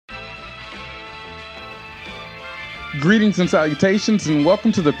Greetings and salutations, and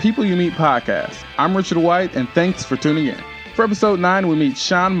welcome to the People You Meet podcast. I'm Richard White, and thanks for tuning in. For episode 9, we meet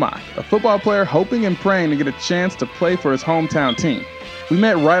Sean Mock, a football player hoping and praying to get a chance to play for his hometown team. We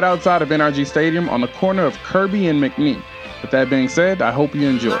met right outside of NRG Stadium on the corner of Kirby and McNee. With that being said, I hope you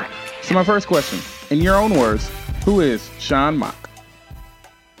enjoy. So my first question, in your own words, who is Sean Mock?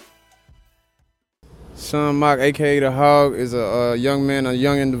 Sean Mock, a.k.a. The Hog, is a young man, a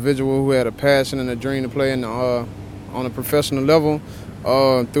young individual who had a passion and a dream to play on a professional level.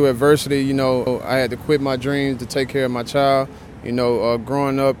 Through adversity, I had to quit my dreams to take care of my child.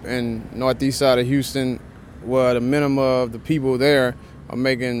 Growing up in northeast side of Houston, where the minimum of the people there are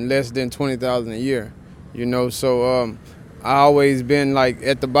making less than $20,000 a year. I always been like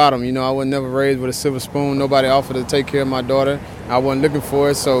at the bottom. I was never raised with a silver spoon. Nobody offered to take care of my daughter. I wasn't looking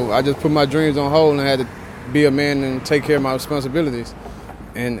for it, so I just put my dreams on hold and I had to be a man and take care of my responsibilities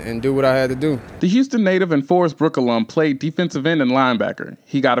and do what I had to do. The Houston native and Forest Brook alum played defensive end and linebacker.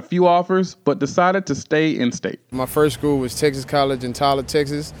 He got a few offers, but decided to stay in state. My first school was Texas College in Tyler,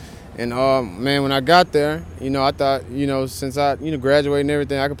 Texas. And, when I got there, I thought, since I, graduated and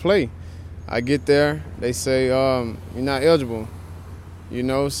everything, I could play. I get there, they say, you're not eligible,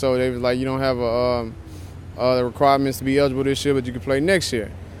 so they was like, you don't have the requirements to be eligible this year, but you can play next year.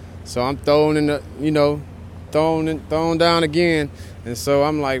 So I'm thrown in the, thrown down again. And so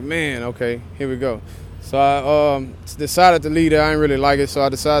I'm like, man, okay, here we go. So I decided to leave there. I didn't really like it, so I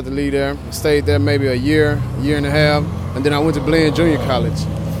decided to leave there. Stayed there maybe a year and a half, and then I went to Blinn Junior College.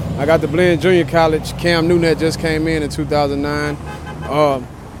 I got to Blinn Junior College. Cam Newton had just came in 2009.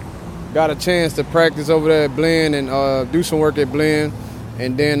 Got a chance to practice over there at Blinn and do some work at Blinn.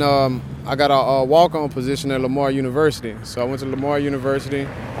 And then I got a walk-on position at Lamar University. So I went to Lamar University.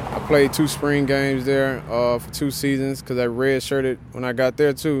 I played 2 spring games there for 2 seasons because I redshirted when I got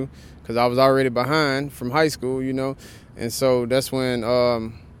there too, because I was already behind from high school, And so that's when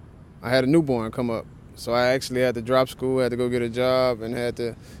I had a newborn come up. So I actually had to drop school, had to go get a job, and had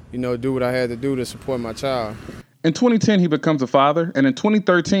to, do what I had to do to support my child. In 2010, he becomes a father, and in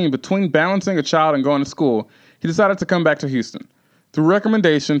 2013, between balancing a child and going to school, he decided to come back to Houston. Through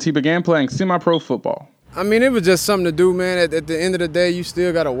recommendations, he began playing semi-pro football. It was just something to do, man. At the end of the day, you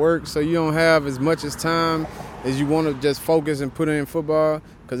still got to work, so you don't have as much as time as you want to just focus and put in football.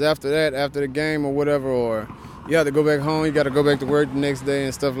 Because after that, after the game or whatever, or you have to go back home, you got to go back to work the next day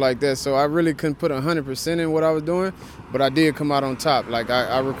and stuff like that. So I really couldn't put 100% in what I was doing, but I did come out on top. Like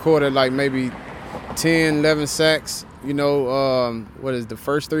I recorded like maybe 10, 11 sacks, the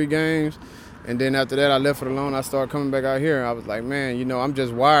first 3 games. And then after that, I left it alone. I started coming back out here. I was like, man, I'm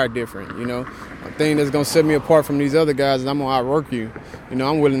just wired different, A thing that's going to set me apart from these other guys is I'm going to outwork you.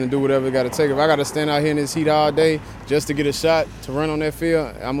 I'm willing to do whatever I got to take. If I got to stand out here in this heat all day just to get a shot to run on that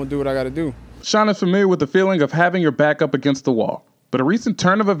field, I'm going to do what I got to do. Sean is familiar with the feeling of having your back up against the wall. But a recent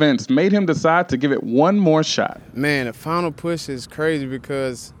turn of events made him decide to give it one more shot. Man, the final push is crazy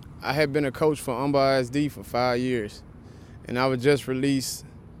because I had been a coach for Umbah ISD for 5 years. And I was just released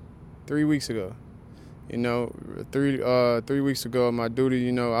 3 weeks ago. 3 weeks ago, my duty,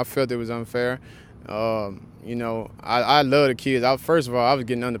 I felt it was unfair. I love the kids. First of all, I was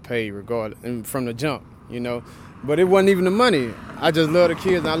getting underpaid regardless, and from the jump, But it wasn't even the money. I just love the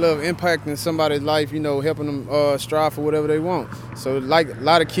kids, and I love impacting somebody's life, helping them strive for whatever they want. So, like, a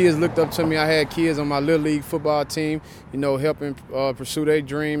lot of kids looked up to me. I had kids on my Little League football team, helping pursue their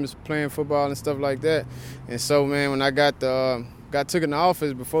dreams, playing football and stuff like that. And so, man, when I got took in the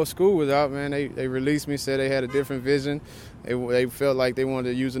office before school was out, man, they released me, said they had a different vision. They felt like they wanted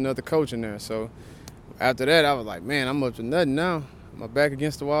to use another coach in there. So after that, I was like, man, I'm up to nothing now. I'm back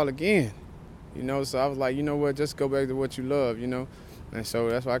against the wall again. So I was like, you know what, just go back to what you love, And so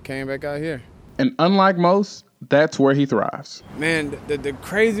that's why I came back out here. And unlike most, that's where he thrives. Man, the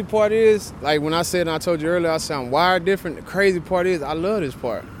crazy part is, like when I said, and I told you earlier, I sound wired different. The crazy part is I love this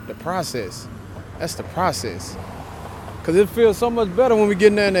part, the process. That's the process. Because it feels so much better when we get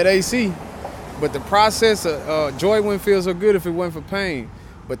in there in that AC. But the process, joy wouldn't feel so good if it wasn't for pain.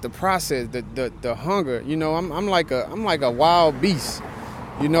 But the process, the hunger, I'm like a wild beast.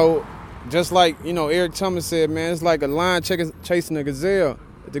 Just like, Eric Thomas said, man, it's like a lion chasing a gazelle.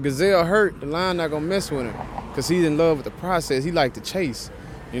 If the gazelle hurt, the lion not going to mess with him because he's in love with the process. He like to chase,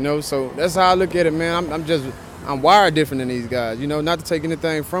 So that's how I look at it, man. I'm wired different than these guys, not to take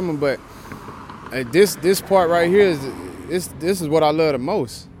anything from them, but this part right here this is what I love the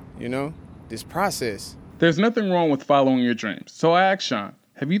most, this process. There's nothing wrong with following your dreams. So I asked Sean,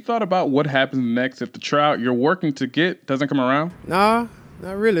 have you thought about what happens next if the tryout you're working to get doesn't come around? Nah,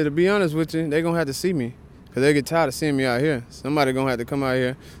 not really. To be honest with you, they're going to have to see me because they get tired of seeing me out here. Somebody going to have to come out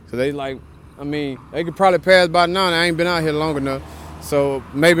here because they like, I mean, they could probably pass by now, and I ain't been out here long enough. So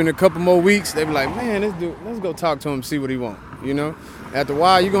maybe in a couple more weeks, they be like, man, this dude, let's go talk to him, see what he want, you know? After a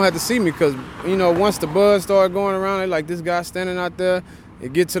while, you're going to have to see me because, you know, once the buzz started going around, they like, this guy standing out there.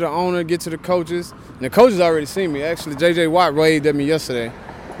 It get to the owner, get to the coaches. And the coaches already seen me. Actually, J.J. Watt waved at me yesterday,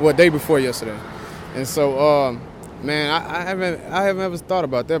 day before yesterday. And so, man, I haven't ever thought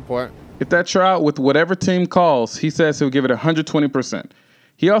about that part. If that tryout with whatever team calls, he says he'll give it 120%.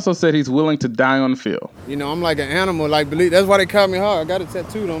 He also said he's willing to die on the field. You know, I'm like an animal. Like, that's why they call me hard. I got it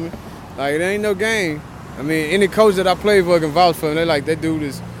tattooed on me. Like, it ain't no game. I mean, any coach that I play for can vouch for him. They're like, that dude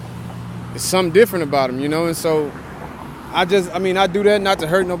is something different about him, you know? And so I do that not to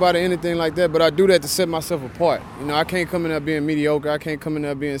hurt nobody or anything like that, but I do that to set myself apart. You know, I can't come in there being mediocre. I can't come in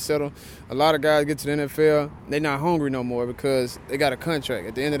there being settled. A lot of guys get to the NFL, they're not hungry no more because they got a contract.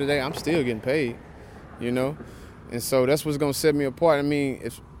 At the end of the day, I'm still getting paid, you know? And so that's what's going to set me apart. I mean,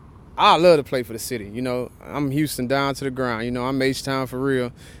 I love to play for the city. You know, I'm Houston down to the ground. You know, I'm H-Town for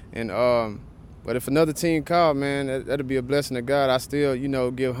real. And but if another team called, man, that'd be a blessing to God. I still, you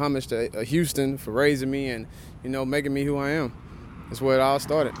know, give homage to Houston for raising me and, you know, making me who I am. That's where it all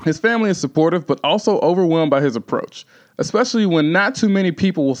started. His family is supportive, but also overwhelmed by his approach, especially when not too many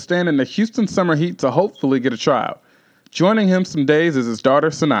people will stand in the Houston summer heat to hopefully get a tryout. Joining him some days is his daughter,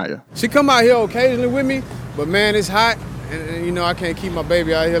 Sanaya. She come out here occasionally with me, but, man, it's hot. And, you know, I can't keep my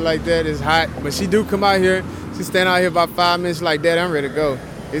baby out here like that. It's hot. But she do come out here. She stand out here about 5 minutes like, Dad, I'm ready to go.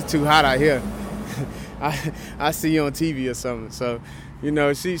 It's too hot out here. I see you on TV or something. So, you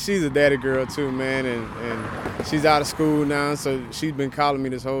know, she's a daddy girl too, man. And she's out of school now, so she's been calling me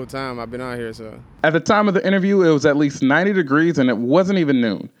this whole time I've been out here. So at the time of the interview, it was at least 90 degrees and it wasn't even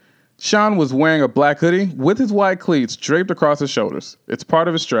noon. Sean was wearing a black hoodie with his white cleats draped across his shoulders. It's part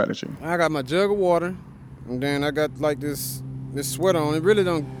of his strategy. I got my jug of water, and then I got like this sweater on. It really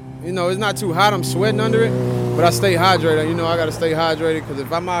don't, you know, it's not too hot. I'm sweating under it, but I stay hydrated. You know, I got to stay hydrated because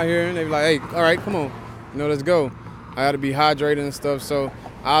if I'm out here and they be like, hey, all right, come on, you know, let's go. I got to be hydrated and stuff. So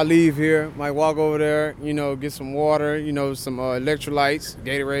I'll leave here, might walk over there, you know, get some water, you know, some electrolytes,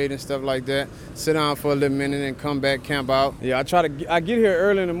 Gatorade and stuff like that. Sit down for a little minute and come back, camp out. Yeah, I get here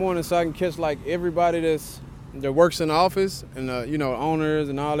early in the morning so I can catch like everybody that works in the office and, you know, owners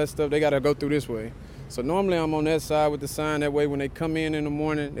and all that stuff. They got to go through this way. So normally I'm on that side with the sign. That way when they come in the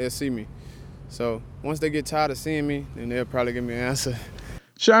morning, they'll see me. So once they get tired of seeing me, then they'll probably give me an answer.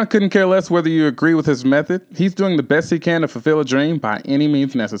 Sean couldn't care less whether you agree with his method. He's doing the best he can to fulfill a dream by any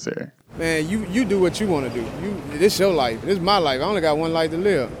means necessary. Man, you do what you want to do. This your life. This is my life. I only got one life to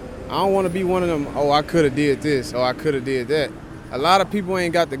live. I don't want to be one of them, oh, I could have did this, or I could have did that. A lot of people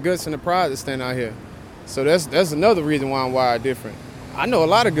ain't got the guts and the pride to stand out here. So that's another reason why I'm wired different. I know a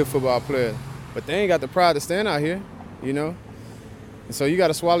lot of good football players, but they ain't got the pride to stand out here, you know? And so you got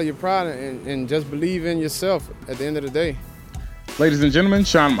to swallow your pride and just believe in yourself at the end of the day. Ladies and gentlemen,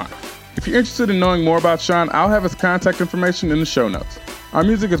 Sean Mock. If you're interested in knowing more about Sean, I'll have his contact information in the show notes. Our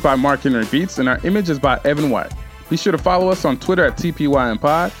music is by Mark Henry Beats, and our image is by Evan White. Be sure to follow us on Twitter at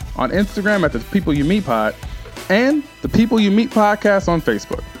TPYMPod, on Instagram at The People You Meet Pod, and The People You Meet Podcast on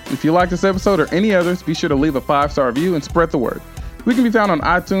Facebook. If you like this episode or any others, be sure to leave a 5-star review and spread the word. We can be found on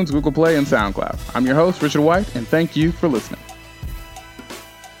iTunes, Google Play, and SoundCloud. I'm your host, Richard White, and thank you for listening.